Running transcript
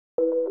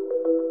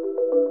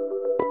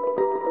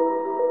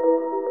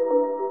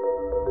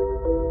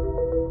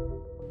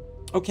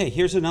Okay,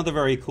 here's another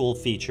very cool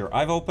feature.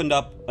 I've opened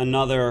up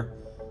another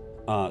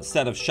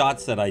set of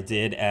shots that I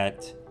did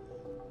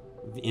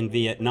in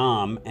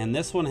Vietnam, and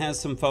this one has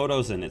some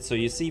photos in it. So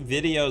you see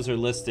videos are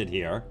listed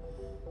here,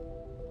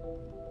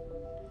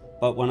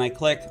 but when I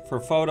click for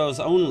photos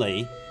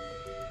only,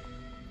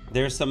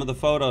 there's some of the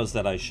photos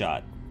that I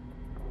shot.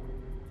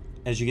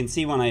 As you can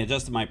see, when I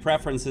adjusted my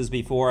preferences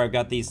before, I've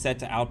got these set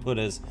to output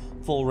as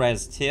full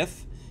res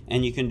TIFF,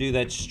 and you can do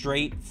that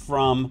straight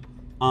from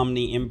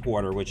Omni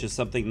Importer, which is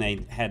something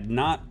they had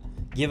not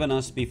given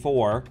us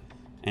before.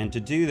 And to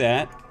do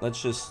that, let's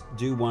just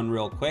do one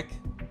real quick.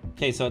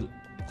 Okay, so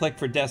click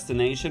for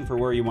destination for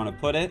where you want to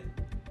put it.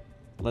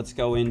 Let's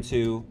go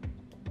into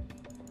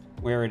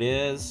where it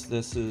is.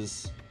 This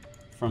is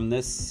from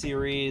this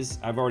series.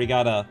 I've already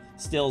got a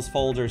stills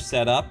folder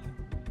set up,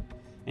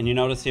 and you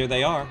notice here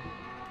they are.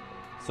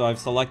 So I've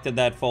selected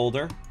that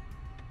folder,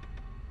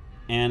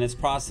 and it's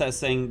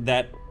processing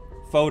that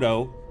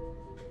photo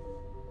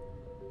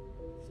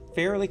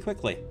fairly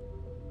quickly.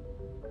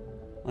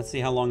 Let's see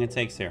how long it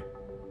takes here.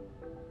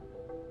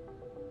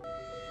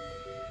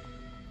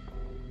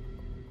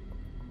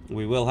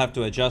 We will have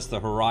to adjust the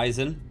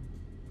horizon,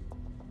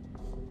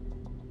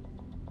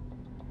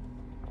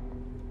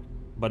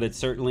 but it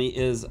certainly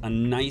is a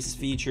nice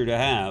feature to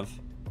have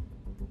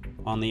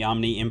on the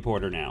Omni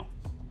Importer now.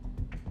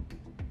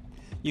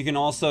 You can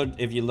also,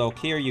 if you look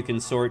here, you can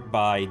sort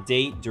by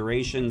date,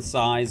 duration,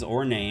 size,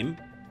 or name.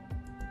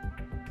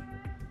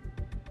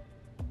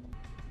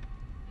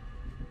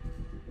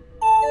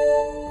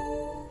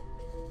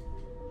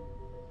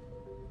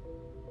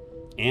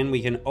 And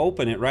we can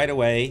open it right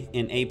away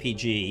in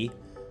APG,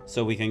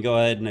 so we can go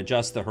ahead and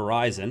adjust the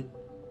horizon.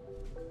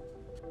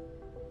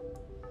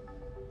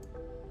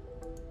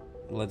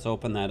 Let's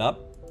open that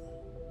up.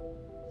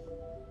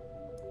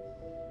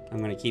 I'm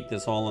going to keep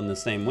this all in the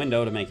same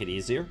window to make it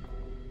easier.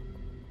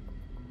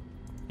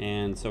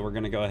 And so we're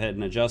going to go ahead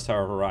and adjust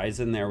our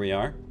horizon. There we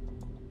are.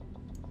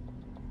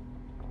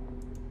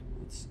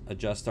 Let's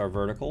adjust our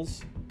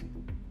verticals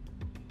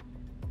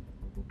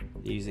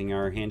using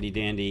our handy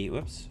dandy,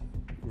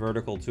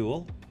 vertical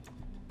tool.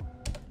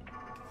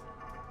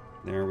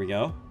 There we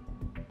go.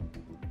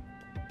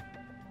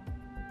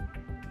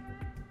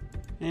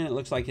 And it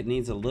looks like it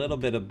needs a little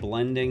bit of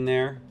blending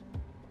there.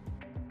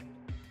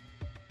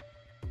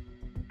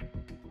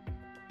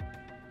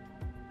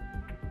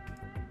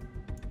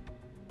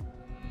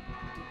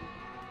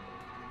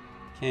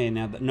 Okay,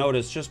 now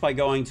notice just by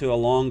going to a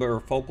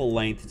longer focal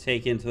length to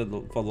take for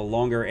the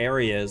longer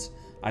areas,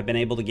 I've been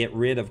able to get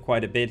rid of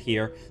quite a bit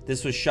here.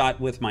 This was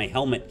shot with my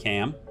helmet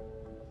cam.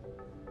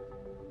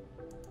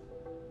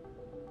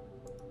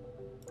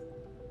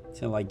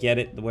 Till I get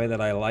it the way that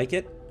I like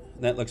it.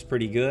 That looks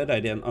pretty good. I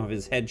didn't have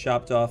his head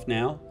chopped off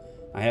now.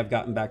 I have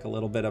gotten back a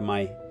little bit of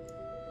my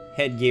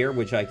headgear,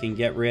 which I can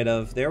get rid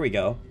of. There we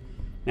go.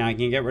 Now I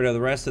can get rid of the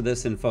rest of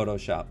this in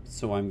Photoshop.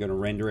 So I'm going to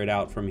render it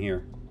out from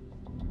here.